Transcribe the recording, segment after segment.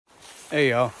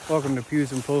Hey y'all, welcome to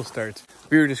Pews and Pull Starts.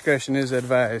 Viewer discretion is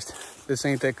advised. This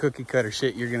ain't that cookie cutter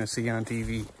shit you're gonna see on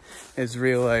TV. It's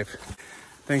real life.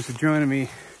 Thanks for joining me.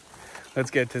 Let's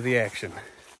get to the action.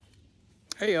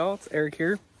 Hey y'all, it's Eric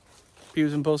here.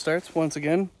 Pews and Pull Starts, once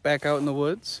again, back out in the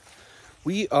woods.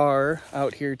 We are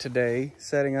out here today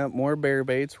setting up more bear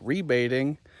baits,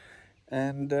 rebaiting,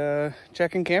 and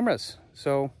checking cameras.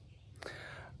 So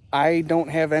I don't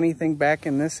have anything back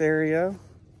in this area.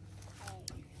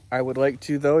 I would like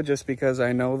to though, just because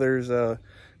I know there's a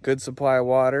good supply of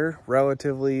water,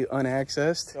 relatively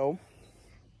unaccessed. So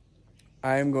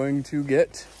I'm going to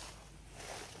get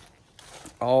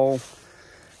all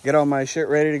my shit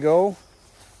ready to go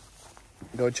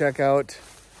check out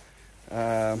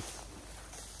the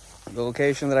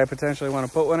location that I potentially want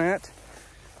to put one at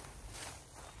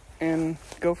and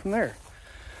go from there.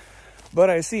 But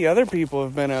I see other people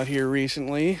have been out here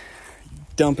recently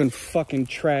dumping fucking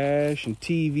trash and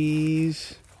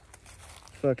TVs,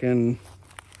 fucking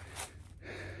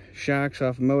shocks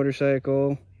off a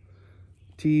motorcycle,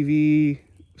 TV,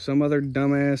 some other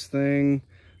dumbass thing,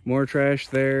 more trash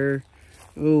there.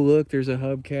 Oh, look, there's a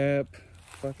hubcap.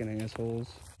 Fucking assholes.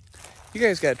 You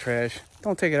guys got trash.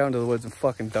 Don't take it out into the woods and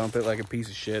fucking dump it like a piece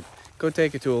of shit. Go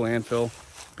take it to a landfill.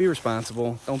 Be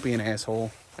responsible. Don't be an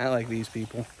asshole. Not like these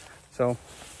people. So,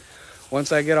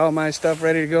 once I get all my stuff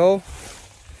ready to go,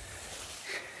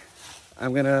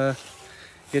 I'm gonna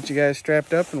get you guys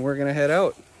strapped up and we're gonna head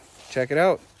out. Check it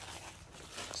out.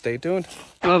 Stay tuned.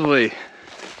 Lovely.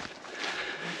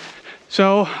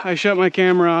 So I shut my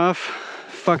camera off.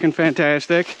 Fucking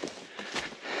fantastic.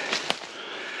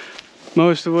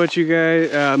 Most of what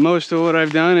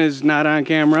I've done is not on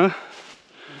camera.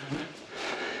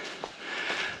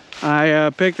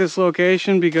 I picked this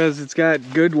location because it's got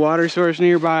good water source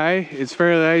nearby. It's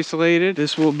fairly isolated.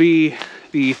 This will be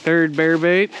the third bear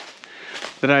bait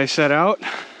that I set out.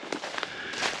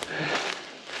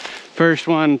 First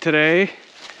one today.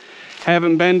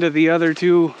 Haven't been to the other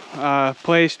two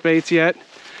placed baits yet.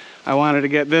 I wanted to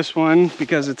get this one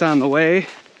because it's on the way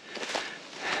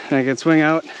and I can swing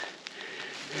out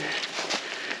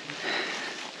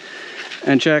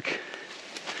and check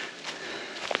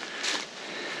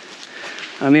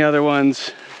on the other ones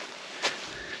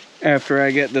after I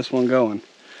get this one going.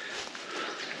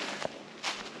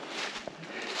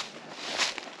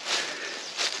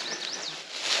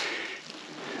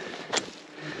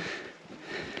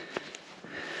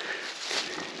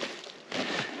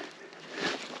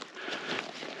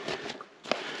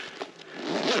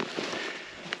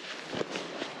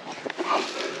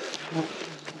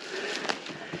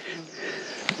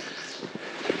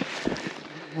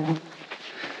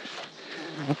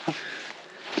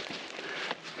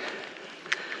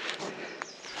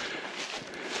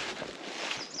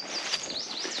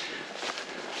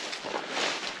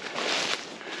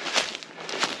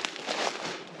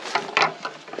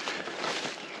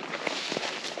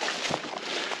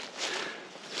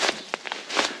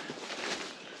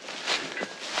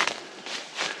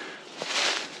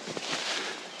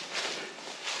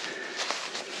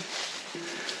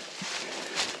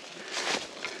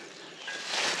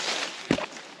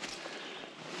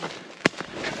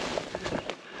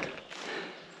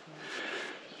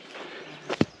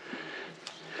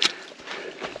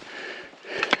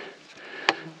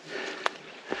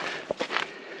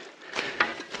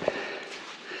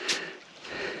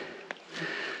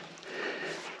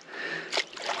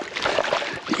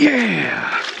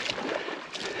 Yeah!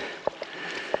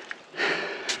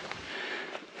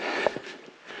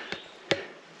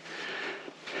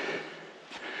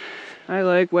 I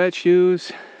like wet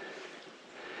shoes.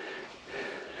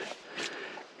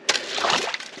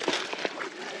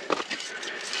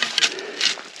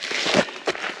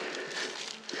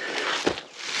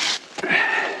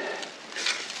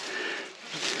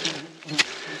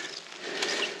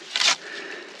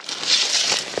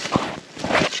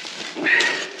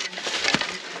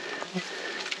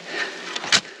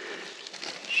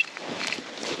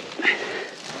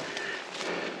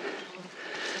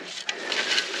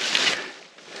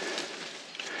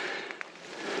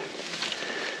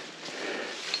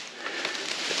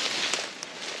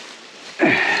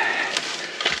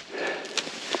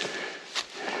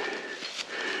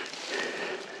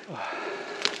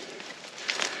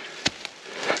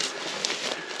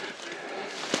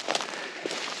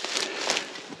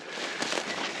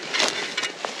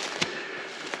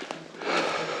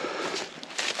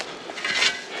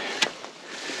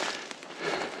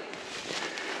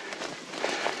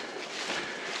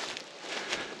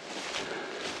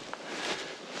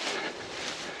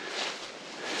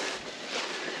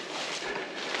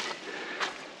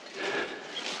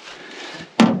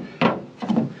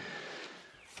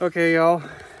 Okay, y'all,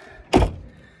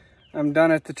 I'm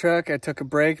done at the truck. I took a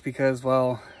break because,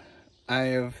 well, I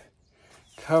have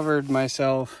covered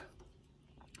myself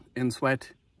in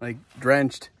sweat, like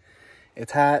drenched.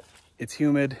 It's hot, it's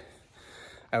humid.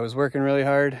 I was working really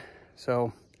hard,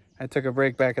 so I took a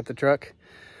break back at the truck.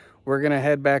 We're gonna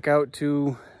head back out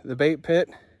to the bait pit,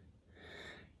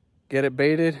 get it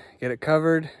baited, get it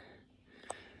covered,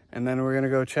 and then we're gonna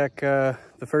go check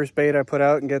the first bait I put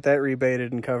out and get that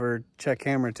rebaited and covered, check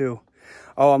camera too.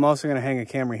 Oh, I'm also gonna hang a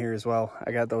camera here as well.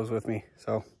 I got those with me,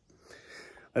 so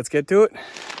let's get to it.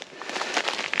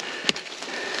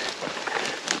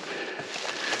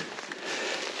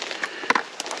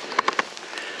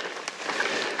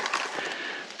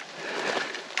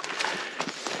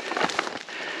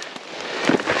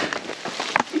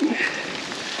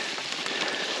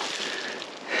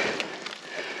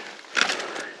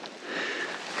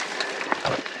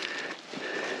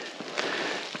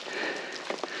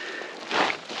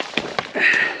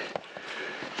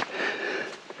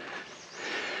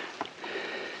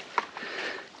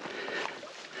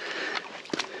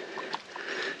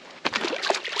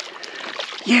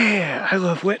 Yeah, I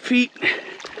love wet feet.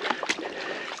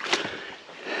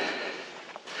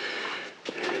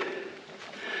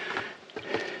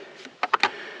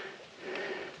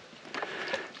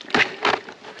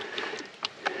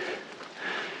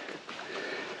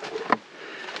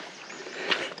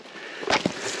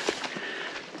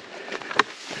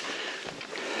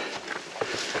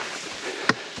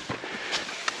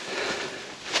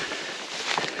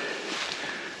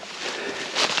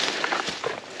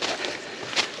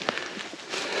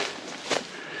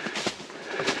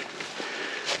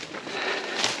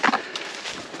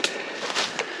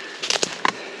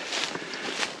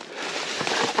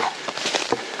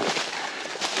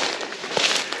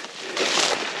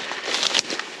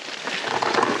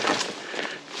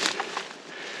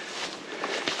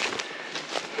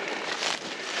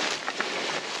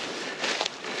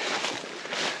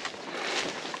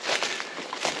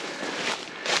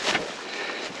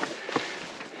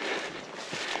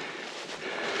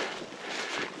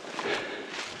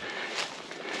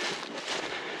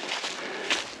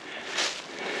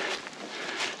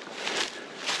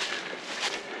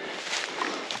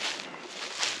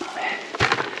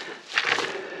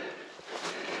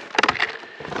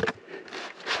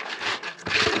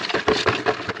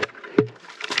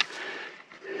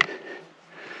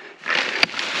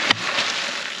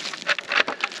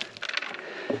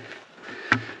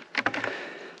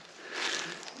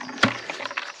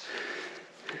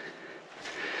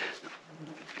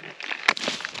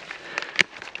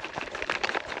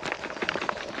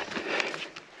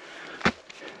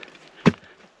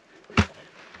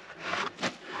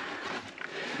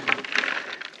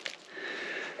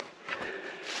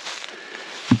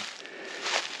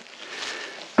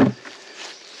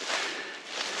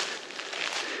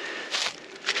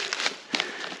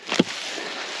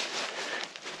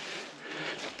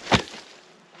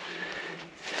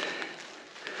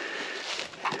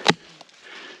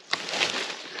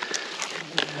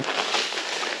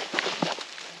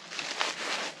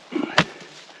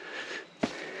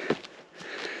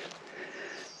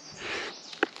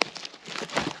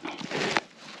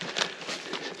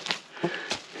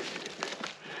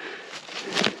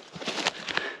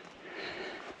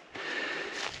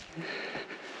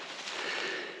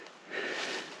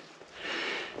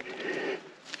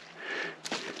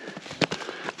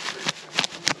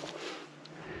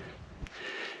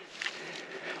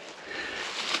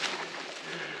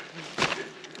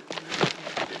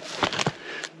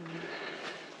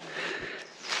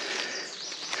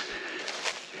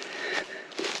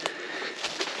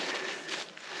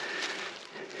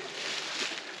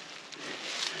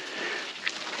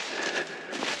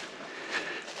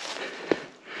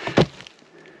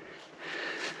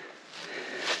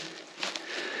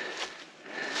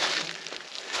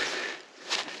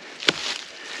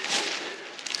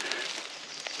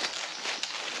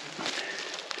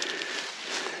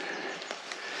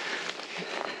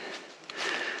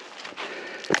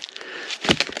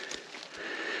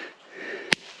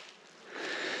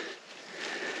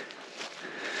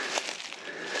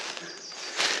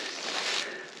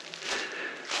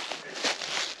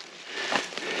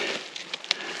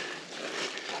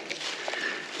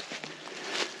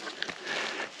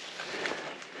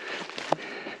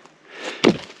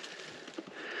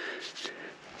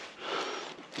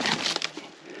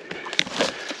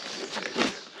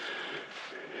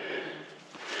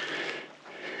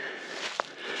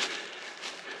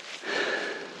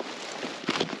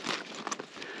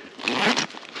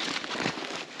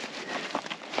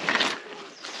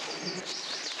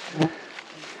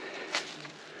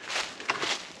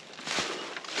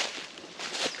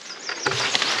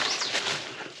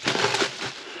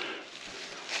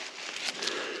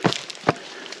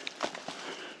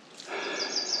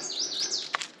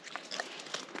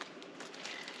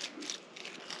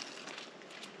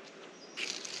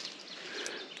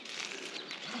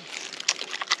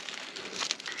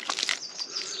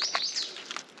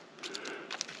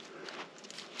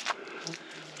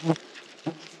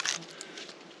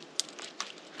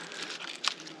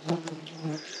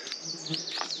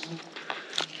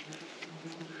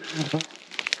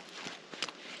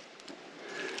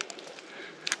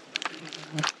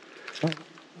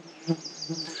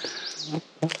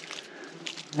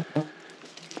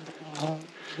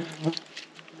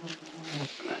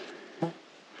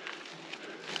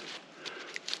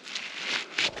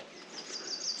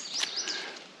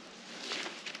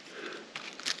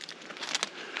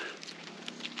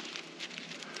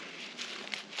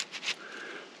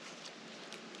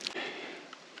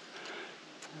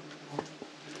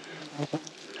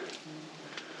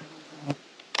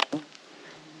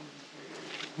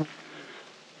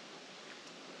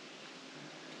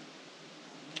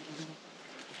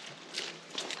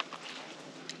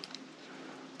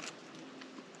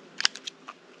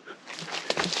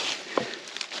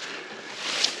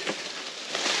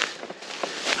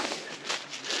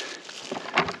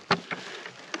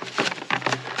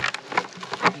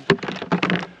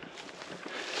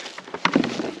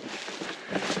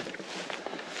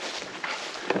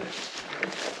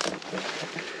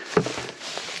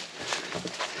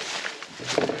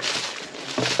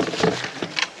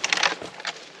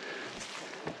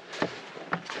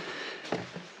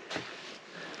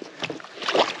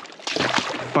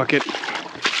 Fuck it.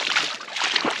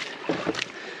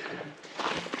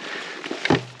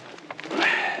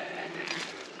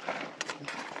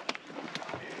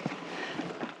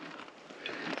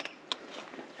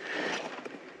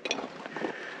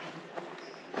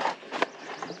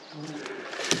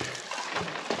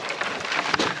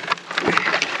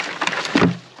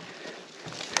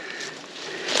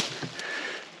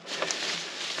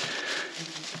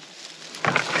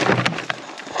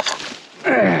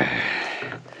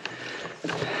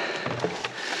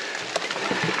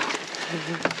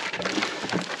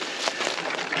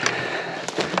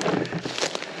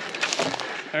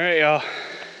 All right, y'all.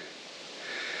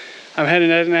 I'm heading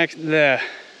to the next.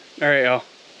 All right, y'all.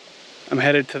 I'm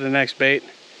headed to the next bait.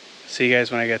 See you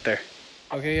guys when I get there.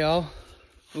 Okay, y'all.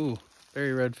 Ooh,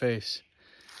 very red face.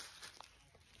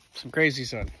 Some crazy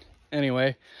sun.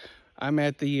 Anyway, I'm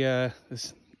at the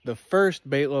the first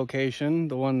bait location,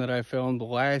 the one that I filmed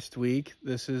last week.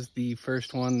 This is the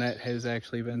first one that has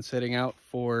actually been sitting out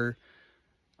for.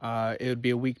 It would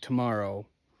be a week tomorrow.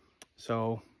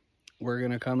 So we're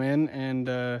gonna come in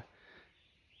and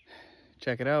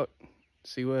check it out,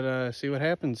 see what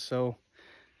happens. So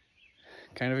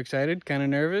kind of excited, kind of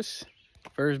nervous.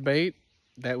 First bait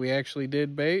that we actually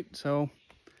did bait, so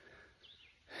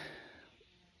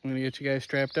I'm gonna get you guys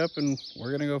strapped up and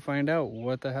we're gonna go find out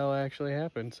what the hell actually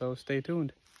happened. So stay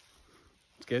tuned.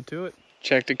 Let's get to it.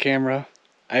 Check the camera.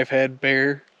 I've had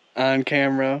bear on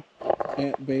camera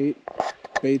at bait.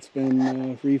 Bait's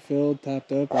been refilled,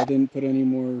 topped up. I didn't put any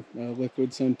more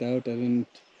liquid sent out. I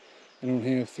don't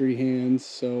have 3 hands,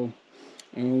 so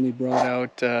I only brought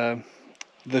out the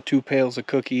 2 pails of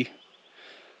cookie.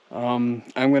 I'm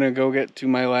gonna go get to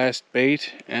my last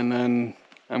bait, and then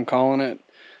I'm calling it.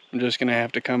 I'm just gonna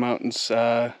have to come out and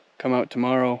come out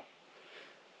tomorrow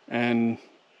and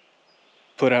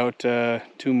put out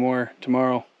 2 more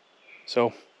tomorrow.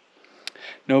 So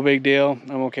no big deal.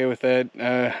 I'm okay with that.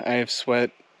 I have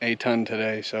sweat a ton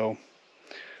today, so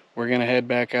we're gonna head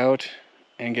back out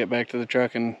and get back to the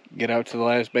truck and get out to the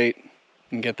last bait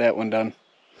and get that one done.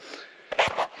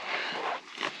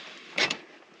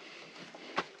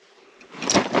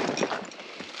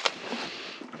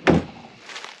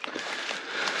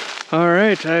 All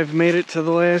right, I've made it to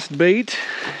the last bait.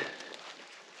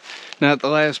 Not the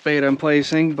last bait I'm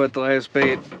placing, but the last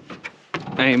bait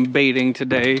I am baiting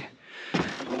today.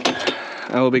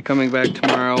 I will be coming back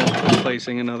tomorrow and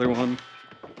placing another one.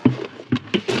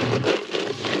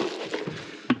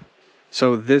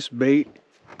 So this bait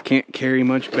can't carry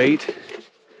much bait,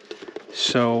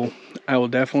 so I will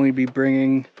definitely be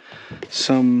bringing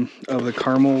some of the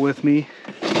caramel with me,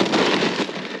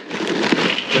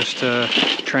 just to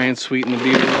try and sweeten the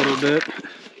beer a little bit.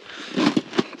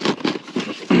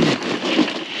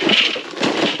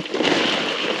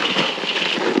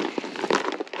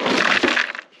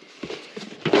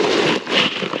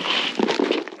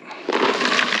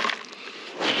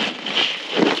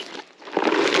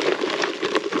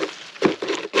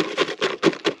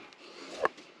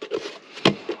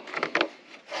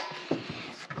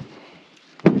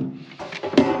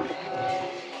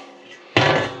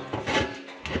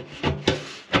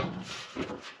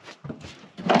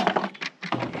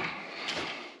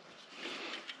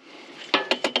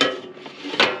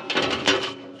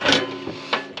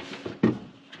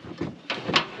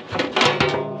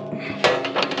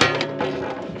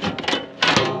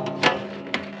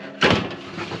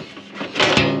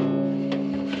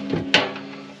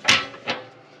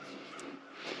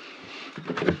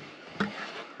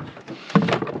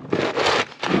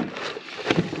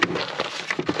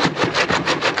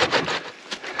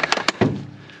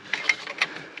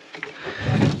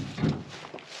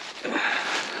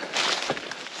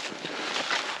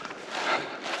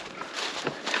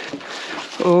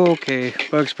 Okay,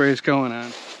 bug spray's going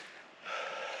on.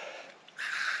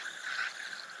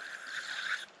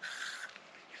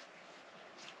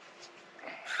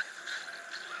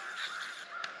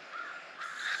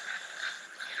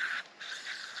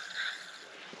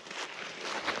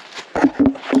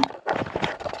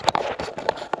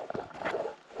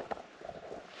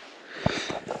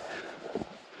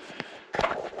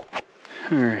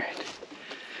 Alright.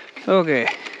 Okay.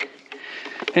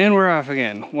 And we're off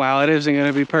again. While it isn't going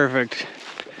to be perfect,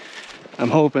 I'm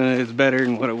hoping it's better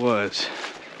than what it was.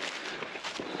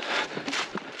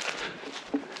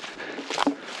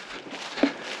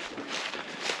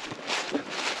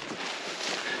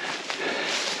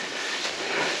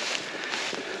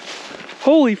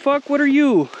 Holy fuck, what are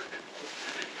you?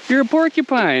 You're a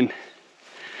porcupine.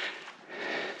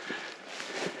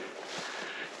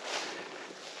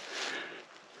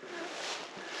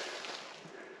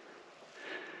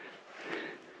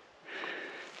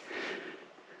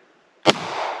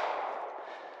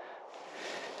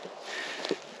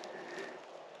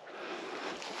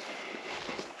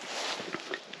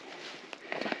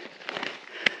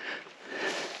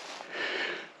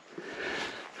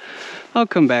 I'll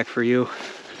come back for you.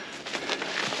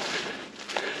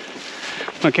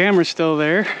 My camera's still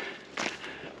there.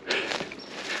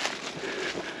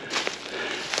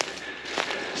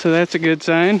 So that's a good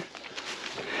sign.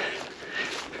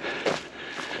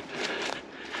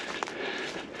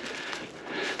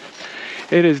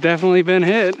 It has definitely been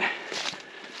hit.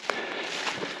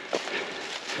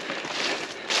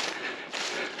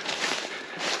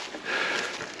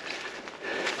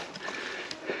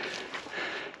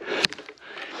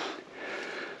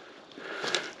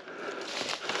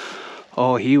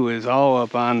 Oh, he was all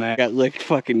up on that. Got licked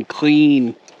fucking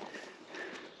clean.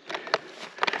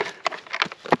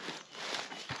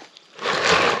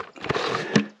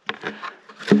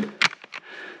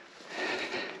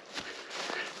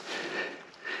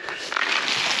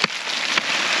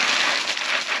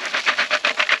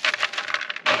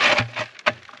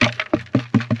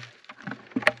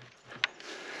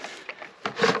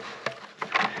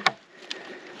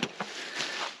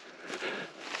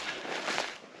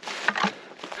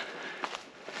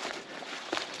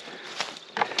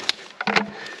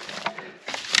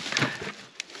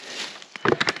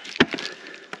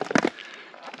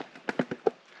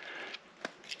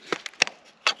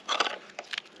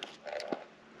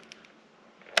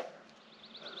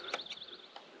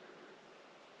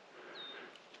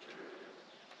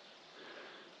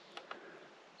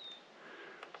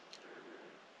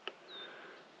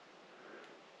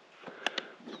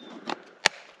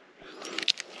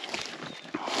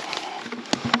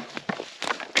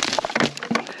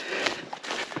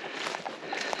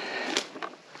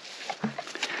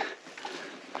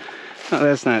 Oh,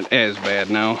 that's not as bad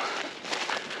now.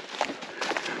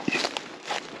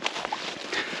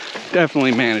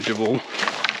 Definitely manageable.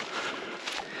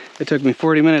 It took me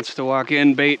 40 minutes to walk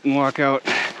in, bait, and walk out.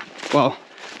 Well,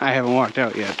 I haven't walked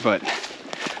out yet, but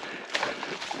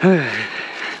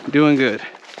doing good.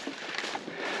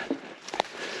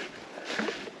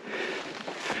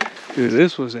 Dude,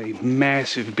 this was a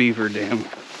massive beaver dam.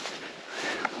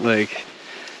 Like,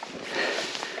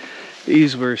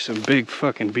 these were some big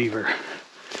fucking beaver.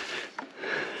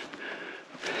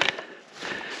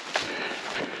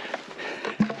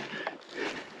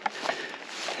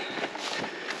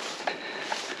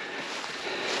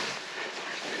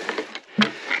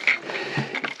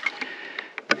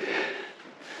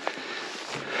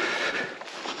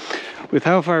 With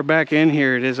how far back in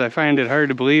here it is, I find it hard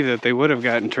to believe that they would have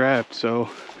gotten trapped, so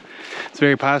it's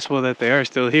very possible that they are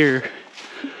still here.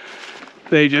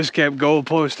 They just kept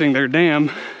goalposting their dam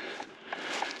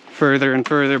further and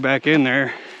further back in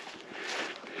there.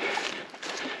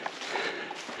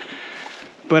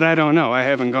 But I don't know, I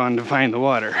haven't gone to find the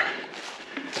water.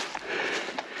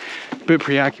 A bit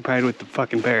preoccupied with the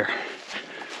fucking bear.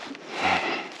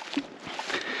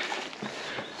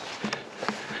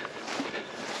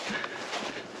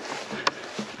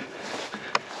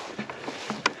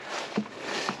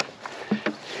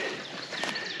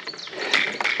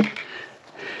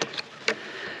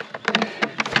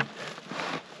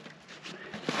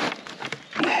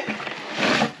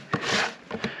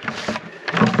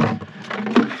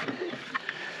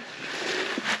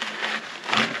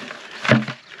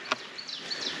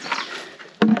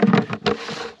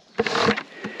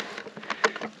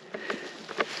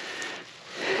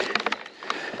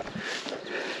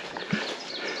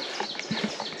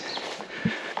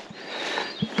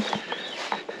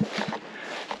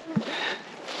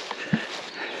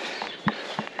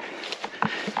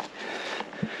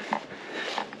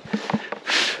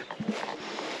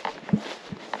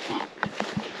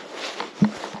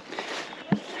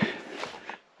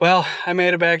 Well, I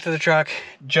made it back to the truck.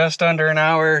 Just under an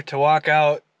hour to walk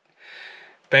out,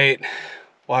 bait,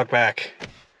 walk back.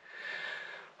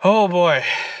 Oh boy,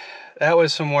 that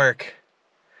was some work.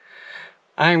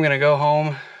 I'm gonna go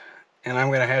home and I'm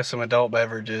gonna have some adult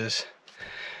beverages.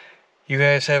 You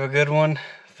guys have a good one.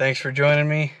 Thanks for joining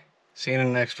me. See you in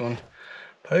the next one.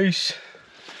 Peace.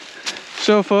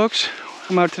 So folks,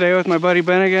 I'm out today with my buddy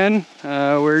Ben again.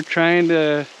 We're trying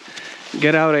to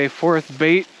get out a fourth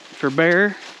bait for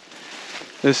bear.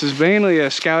 This is mainly a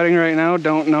scouting right now.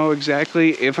 Don't know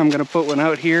exactly if I'm gonna put one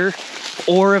out here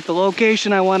or if the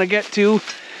location I wanna get to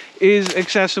is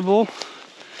accessible.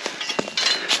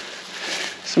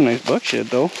 Some nice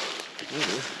buckshit though.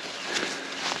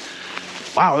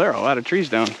 Wow, there are a lot of trees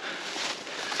down.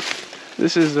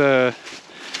 This is gonna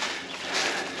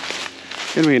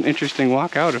be an interesting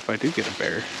walk out if I do get a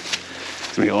bear.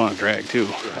 It's gonna be a long drag too.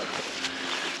 Yeah.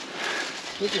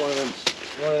 This is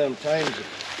one of them times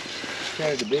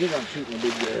trying to debate on shooting a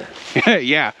big bear.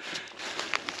 Yeah.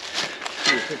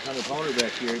 See a 600 pounder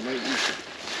back here. It might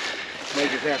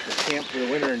just have to camp for the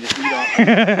winter and just eat off.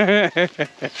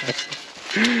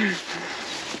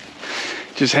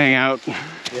 Just hang out.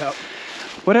 Yep.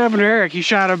 What happened to Eric? He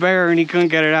shot a bear and he couldn't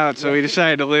get it out, so he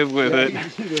decided to live with it.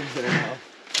 He lives there now.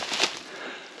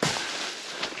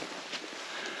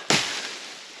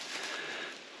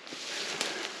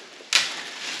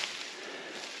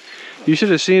 You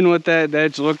should have seen what that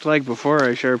edge looked like before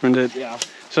I sharpened it. Yeah.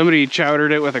 Somebody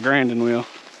chowdered it with a grinding wheel.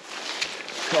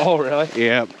 Oh, really?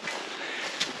 Yep.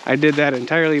 I did that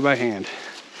entirely by hand.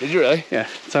 Did you really? Yeah,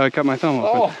 that's how I cut my thumb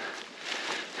open. Oh.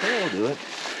 I'll do it.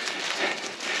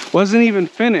 Wasn't even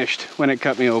finished when it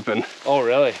cut me open. Oh,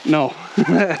 really? No.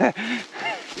 Nice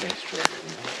trick.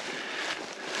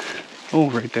 Oh,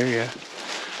 right there, yeah.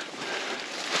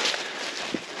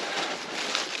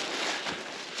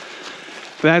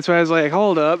 That's why I was like,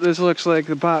 hold up, this looks like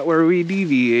the pot where we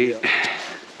deviate. Yeah.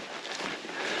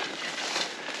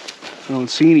 I don't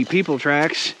see any people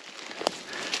tracks.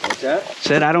 What's that?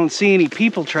 Said I don't see any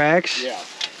people tracks. Yeah.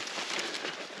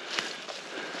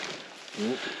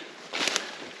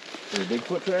 Any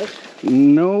Bigfoot tracks?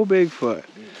 No Bigfoot.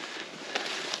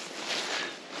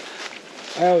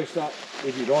 I always thought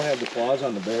if you don't have the claws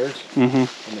on the bears and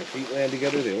their feet land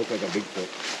together, they look like a Bigfoot.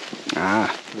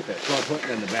 Ah. With that front foot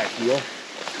and then the back heel.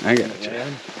 I got you.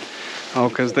 Oh,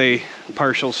 because they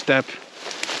partial step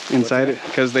inside it?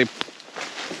 Because they...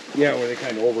 Yeah, where they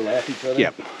kind of overlap each other.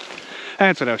 Yep.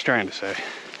 That's what I was trying to say.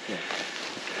 Yeah.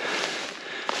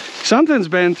 Something's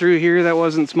been through here that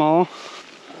wasn't small.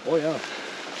 Oh, yeah.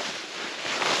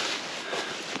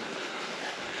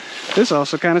 This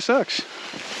also kind of sucks.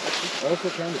 Also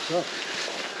kind of sucks.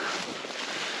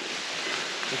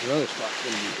 There's another spot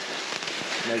going to be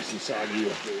nice and soggy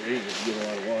if it rains and get a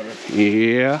lot of water.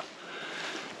 Yeah.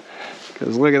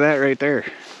 Because look at that right there.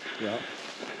 Yeah.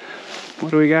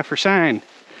 What do we got for sign?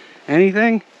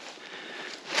 Anything?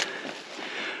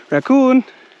 Raccoon.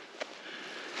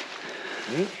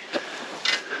 Mink?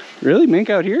 Really? Mink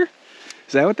out here?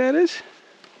 Is that what that is?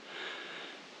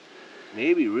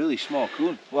 Maybe really small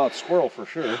coon. Well, it's squirrel for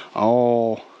sure.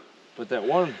 Oh. But that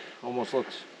one almost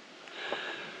looks...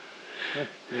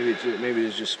 maybe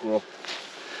it's just squirrel.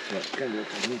 But kind of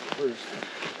looks like mink first.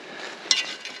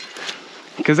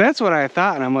 Because that's what I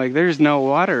thought, and I'm like, there's no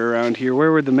water around here.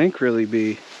 Where would the mink really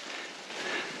be?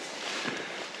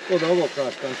 Well, they'll go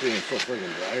cross country and it's so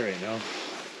friggin' dry right now.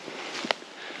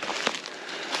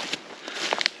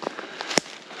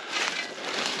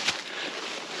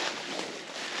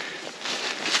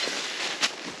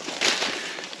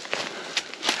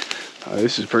 Oh,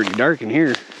 this is pretty dark in here.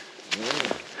 Yeah.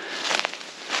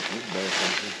 It's dark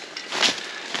country.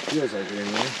 Feels like it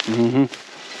anyway.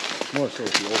 More so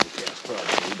with the overcast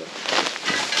probably, but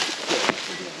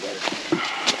still getting better.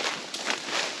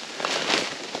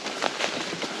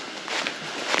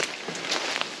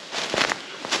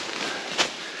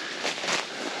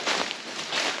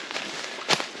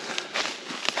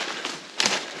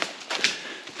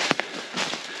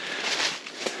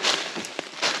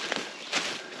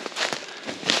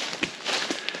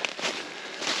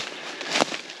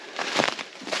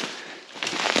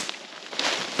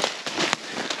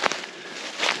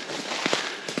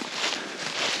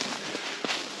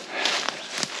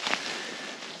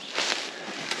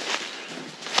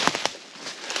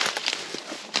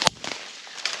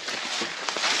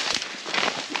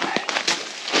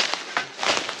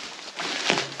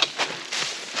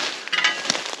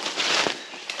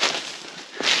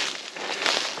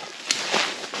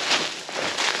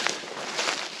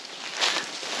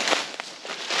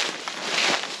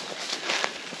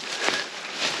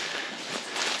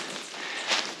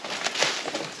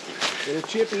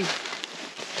 chippy.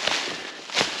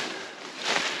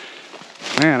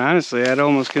 Man, honestly, I'd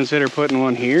almost consider putting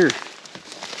one here.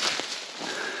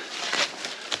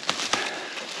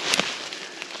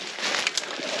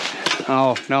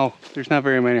 Oh, no, there's not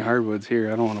very many hardwoods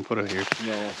here. I don't want to put it here.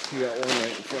 No, you got one right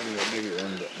in front of you, a bigger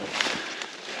one, but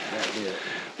that's it.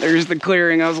 There's the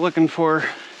clearing I was looking for.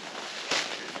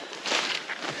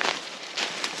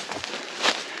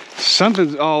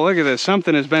 Something's, oh, look at this.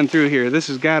 Something has been through here. This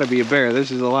has got to be a bear. This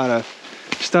is a lot of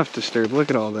stuff disturbed. Look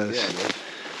at all this. Yeah, it is.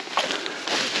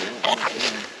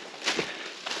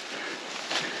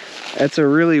 That's a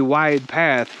really wide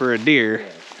path for a deer.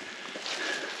 Yeah.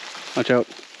 Watch out.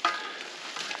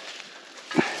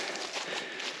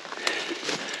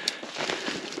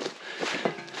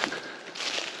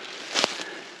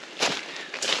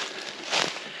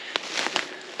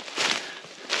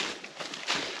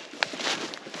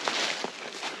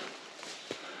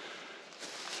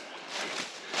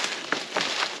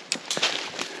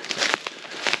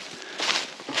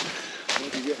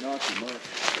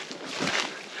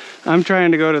 I'm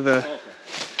trying to go to the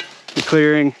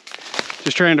clearing,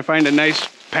 just trying to find a nice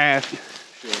path.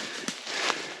 Sure.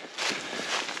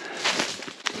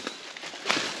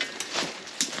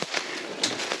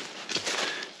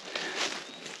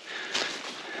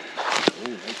 Oh,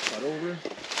 nice cut over.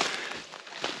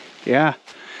 Yeah,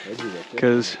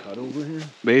 because cut over here.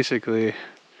 basically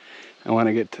I want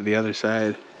to get to the other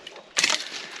side.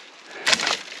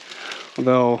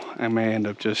 Although I may end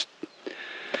up just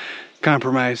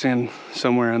compromising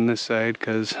somewhere on this side,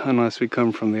 because unless we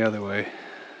come from the other way.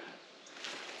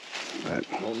 But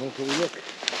Don't know till we look.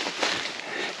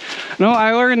 no,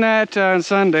 I learned that on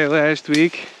Sunday last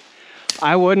week.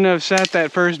 I wouldn't have set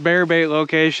that first bear bait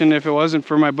location if it wasn't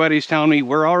for my buddies telling me,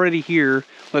 we're already here,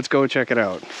 let's go check it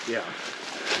out. Yeah.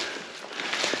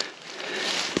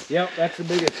 Yep, that's the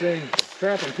biggest thing.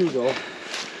 Trapping too, though.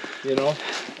 You know.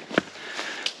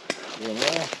 Well,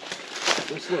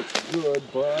 this looks good,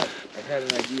 but I had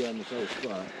an idea on this other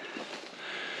spot.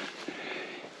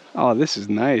 Oh, this is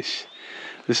nice.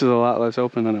 This is a lot less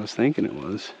open than I was thinking it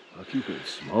was. Look, you could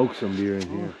smoke some deer in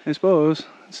here. I suppose.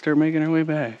 Let's start making our way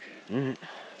back. Mm-hmm.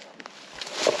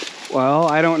 Well,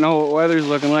 I don't know what weather's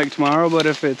looking like tomorrow, but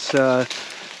if it's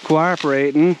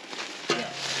cooperating, Yeah.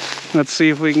 let's see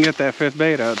if we can get that fifth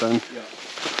bait out then. Yeah.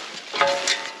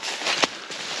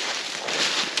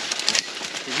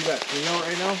 So you got 3 out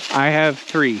right now? I have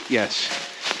 3, yes.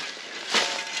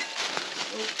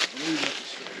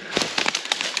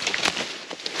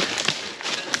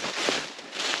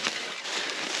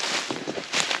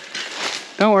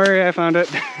 Don't worry, I found it.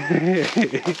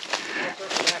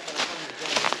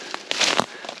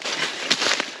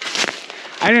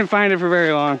 I didn't find it for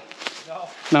very long.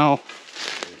 No.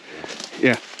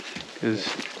 Yeah, because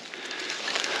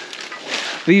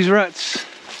these ruts.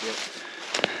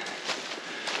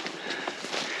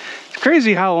 It's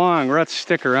crazy how long ruts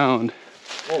stick around.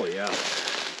 Oh, yeah.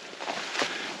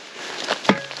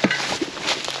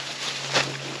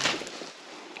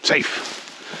 Safe.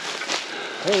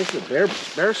 Hey, this is a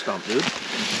bear stump, dude.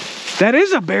 That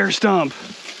is a bear stump.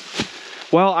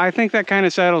 Well, I think that kind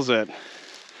of settles it.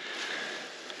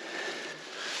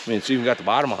 I mean, it's even got the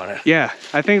bottom on it. Yeah,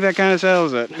 I think that kind of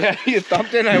settles it. Yeah, you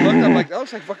thumped it and I looked, I'm like, that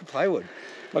looks like fucking plywood. I'm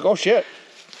like, oh shit.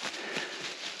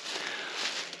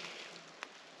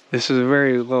 This is a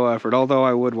very low effort, although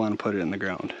I would want to put it in the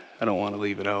ground. I don't want to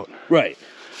leave it out. Right.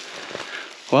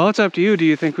 Well, it's up to you. Do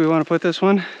you think we want to put this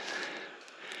one?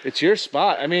 It's your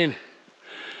spot. I mean,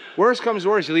 worst comes to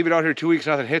worst, you leave it out here 2 weeks,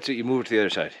 nothing hits it, you move it to the other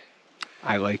side.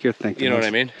 I like your thinking. You know what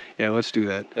I mean? Yeah, let's do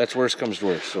that. That's worst comes to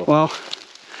worst. So. Well,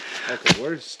 okay,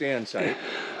 where's stand site?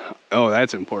 oh,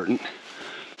 that's important.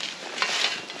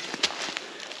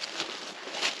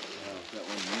 That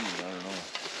one leans, I don't know.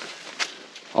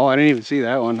 Oh, I didn't even see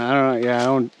that one. I don't know. Yeah, I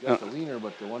don't. You got the leaner,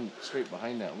 but the one straight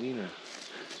behind that leaner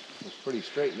is pretty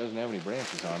straight and doesn't have any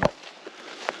branches on it.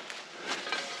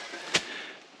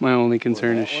 My only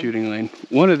concern is shooting lane.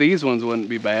 One of these ones wouldn't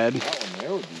be bad. That one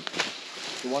there would be.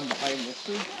 The one behind this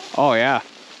tree? Oh, yeah.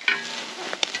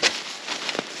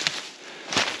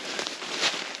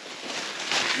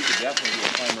 You could definitely do a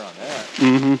climber on that.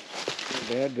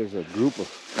 Mm-hmm. Bad, there's a group of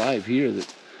 5 here,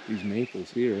 that these maples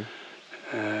here.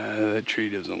 That tree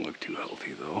doesn't look too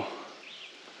healthy, though.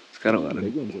 It's got a lot of...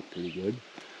 big ones look pretty good.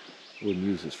 Wouldn't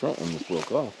use this front one that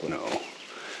broke off, but... No.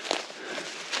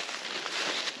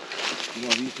 You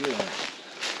know, these here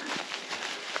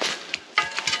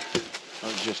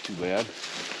aren't just too bad.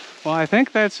 Well, I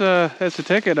think that's a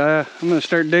ticket. I'm gonna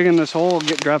start digging this hole,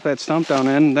 drop that stump down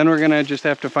in. Then we're gonna just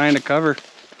have to find a cover.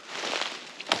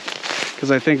 Because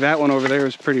I think that one over there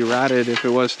was pretty rotted, if it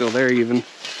was still there even.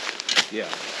 Yeah.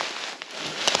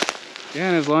 Yeah,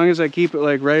 and as long as I keep it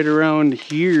like right around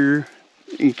here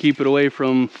and keep it away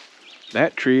from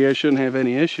that tree, I shouldn't have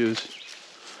any issues.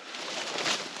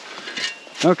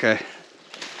 Okay.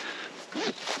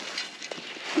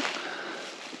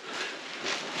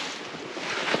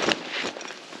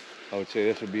 I would say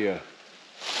this would be a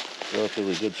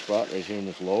relatively good spot right here in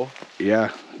this low.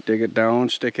 Yeah, dig it down,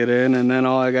 stick it in, and then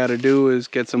all I got to do is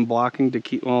get some blocking to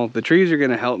keep, well, the trees are going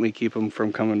to help me keep them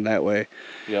from coming that way.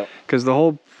 Yep. Because the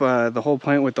whole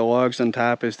point with the logs on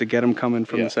top is to get them coming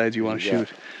from the sides you want to shoot.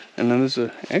 And then there's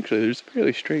actually there's a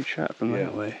fairly straight shot from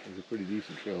that way. There's a pretty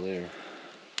decent trail there.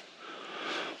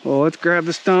 Well, let's grab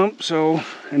the stump so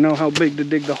I know how big to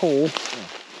dig the hole. Oh,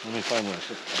 let me find where I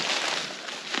set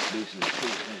the base of the tree,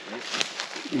 right?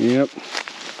 Yep.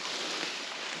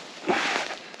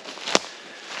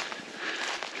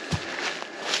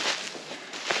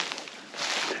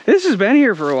 This has been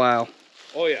here for a while.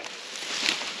 Oh yeah.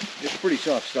 It's a pretty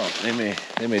soft stump. They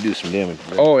may do some damage.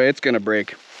 Oh, it's gonna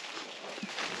break.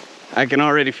 I can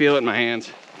already feel it in my hands.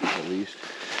 At least.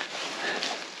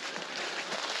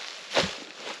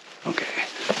 Okay.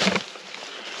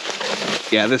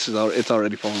 Yeah, this is it's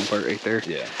already falling apart right there.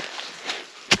 Yeah.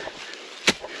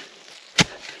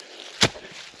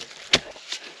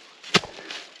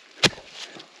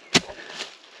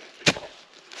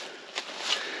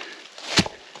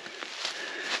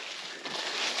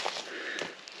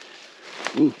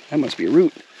 Ooh, that must be a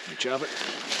root. You chop it?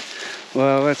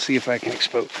 Well, let's see if I can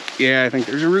expose. Yeah, I think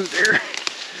there's a root there.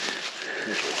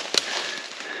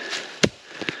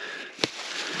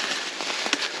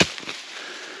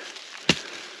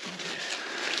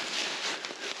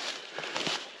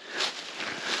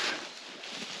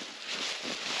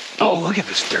 Oh, look at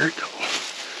this dirt, though.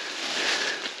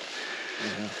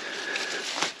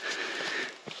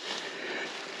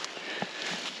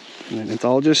 And it's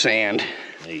all just sand.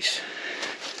 Nice.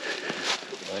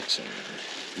 Like sand.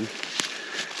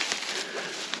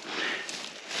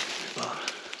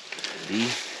 D.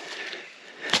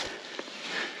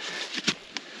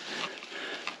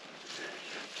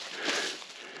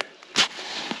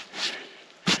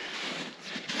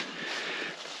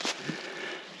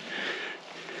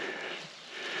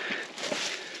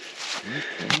 Here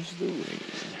comes the rain.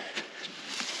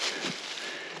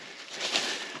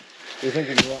 You're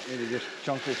thinking you want me to just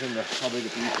chunk this into how big a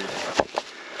piece is?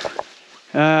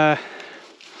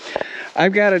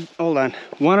 I've got to, hold on.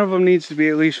 One of them needs to be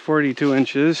at least 42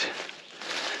 inches.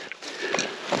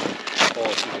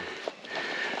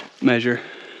 Measure.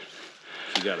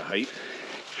 You got a height?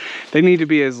 They need to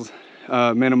be as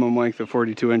minimum length of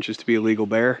 42 inches to be a legal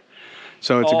bear.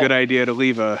 So it's a good idea to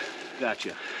leave a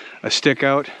stick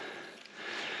out.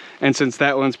 And since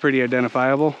that one's pretty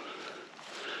identifiable,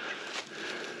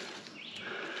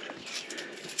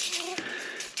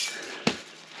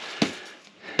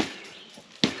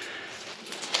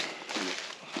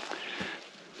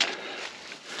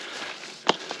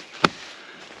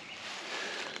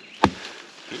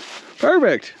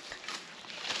 perfect.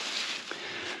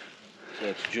 So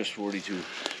that's just 42.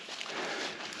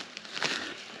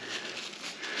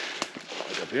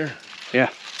 Like up here? Yeah.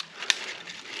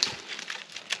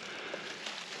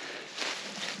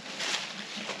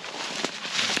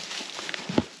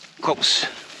 Close.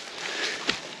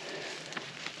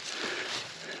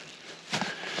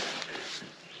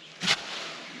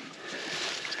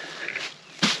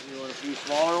 You want a few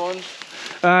smaller ones?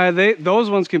 Those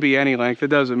ones can be any length. It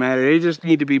doesn't matter. They just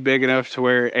need to be big enough to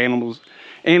where animals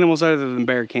other than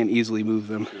bear can't easily move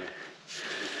them. Yeah. Just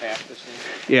half this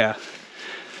thing? Yeah.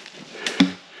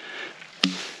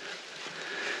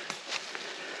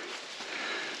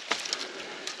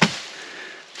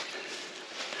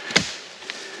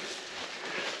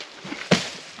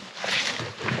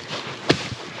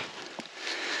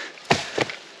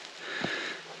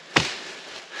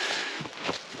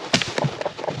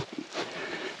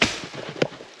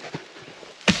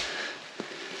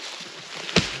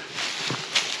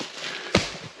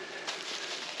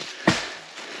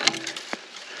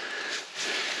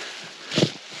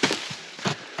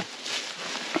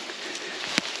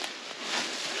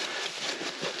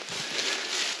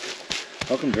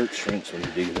 How come dirt shrinks when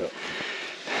you dig it up?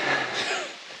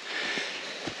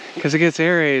 Because it gets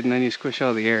aerated and then you squish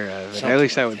all the air out of it. At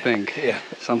least I would think. Yeah.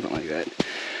 Something like that.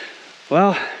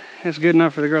 Well, that's good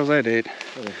enough for the girls I date.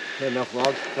 Okay. Got enough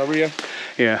logs to cover you?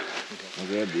 Yeah. We'll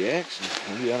grab the axe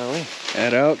and we'll be on our way.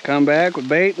 Head out, come back with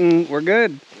bait, and we're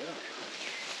good.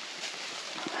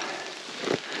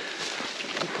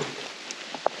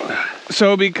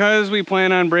 So because we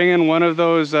plan on bringing one of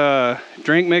those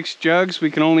drink mix jugs,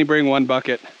 we can only bring 1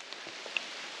 bucket.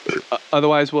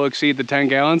 Otherwise, we'll exceed the 10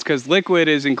 gallons because liquid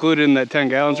is included in that 10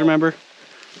 gallons, remember?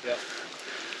 Yep.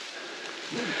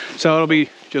 So it'll be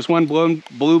just 1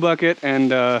 blue bucket and...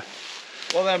 Well,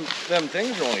 them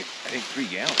things are only, I think, 3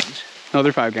 gallons. No,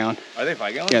 they're 5 gallon. Are they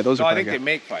 5 gallons? Yeah, those are 5 I think gallon. they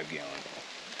make 5 gallon.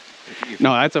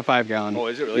 No, that's a 5 gallon. Oh,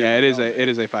 is it really? Yeah, it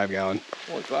is a 5 gallon.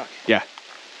 Holy fuck. Yeah.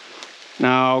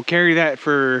 Now carry that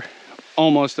for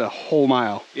almost a whole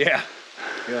mile. Yeah.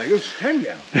 You're like, it was 10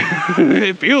 gallons.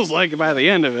 It feels like it by the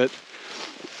end of it.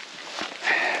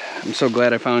 I'm so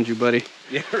glad I found you, buddy.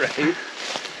 Yeah, right.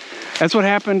 That's what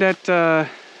happened at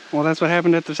well, that's what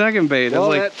happened at the second bait. Well,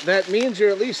 like, that means you're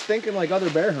at least thinking like other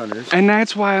bear hunters. and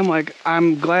that's why I'm like,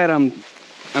 I'm glad I'm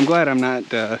not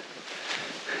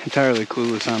entirely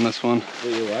clueless on this one.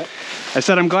 Well, you what? I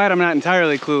said I'm glad I'm not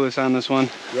entirely clueless on this one.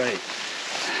 Right.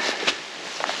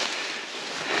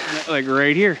 Like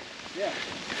right here. Yeah.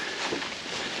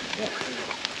 Yeah.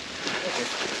 Okay.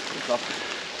 Good call.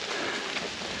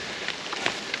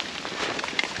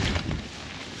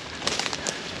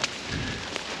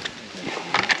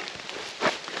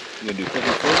 You gonna do cooking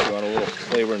first? You want a little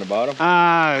flavor in the bottom?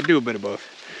 Do a bit of both.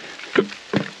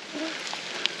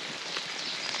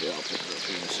 Yeah, I'll pick it up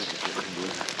here in a second.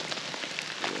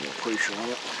 A little pressure on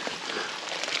it.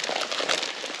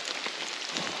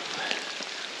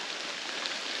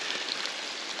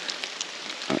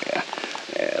 Oh yeah.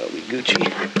 Yeah, it'll be Gucci.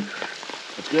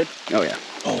 That's good? Oh yeah.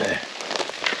 Oh.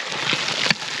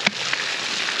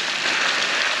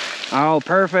 Oh,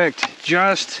 perfect.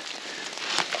 Just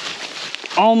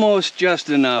almost just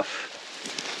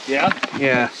enough. Yeah?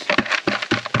 Yeah.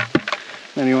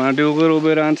 Then you want to do a little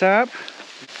bit on top.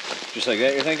 Just like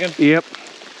that, you're thinking? Yep.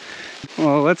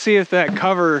 Well, let's see if that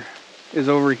cover is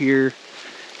over here.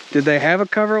 Did they have a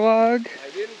cover log? I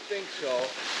didn't think so.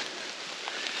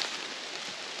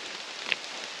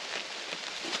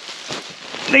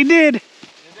 They did. Did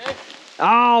they?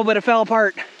 Oh, but it fell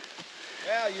apart. Yeah,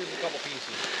 I'll use a couple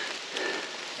pieces.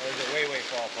 Or is it way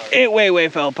fall apart? It way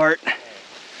fell apart.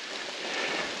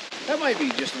 That might be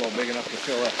just about big enough to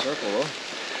fill that circle, though.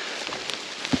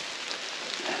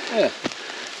 Yeah.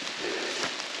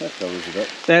 That covers it up.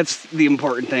 That's the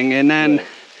important thing. And then, Right.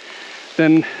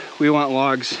 then we want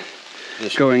logs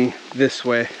going this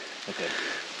way. Okay.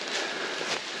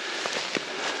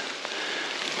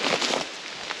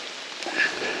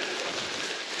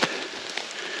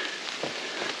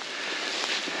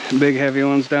 Big heavy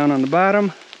ones down on the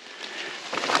bottom.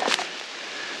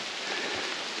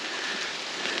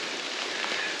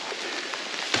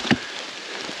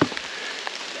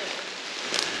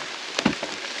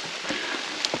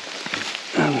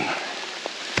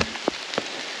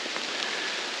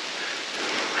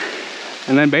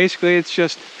 And then basically it's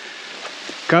just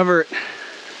cover it.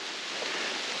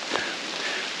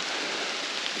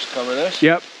 Just cover this?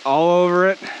 Yep, all over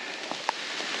it.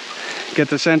 Get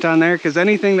the scent on there, because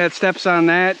anything that steps on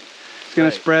that is gonna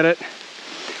spread it.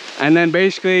 And then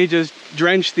basically just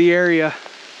drench the area.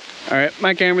 All right,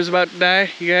 my camera's about to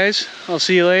die, you guys. I'll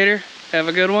see you later. Have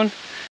a good one.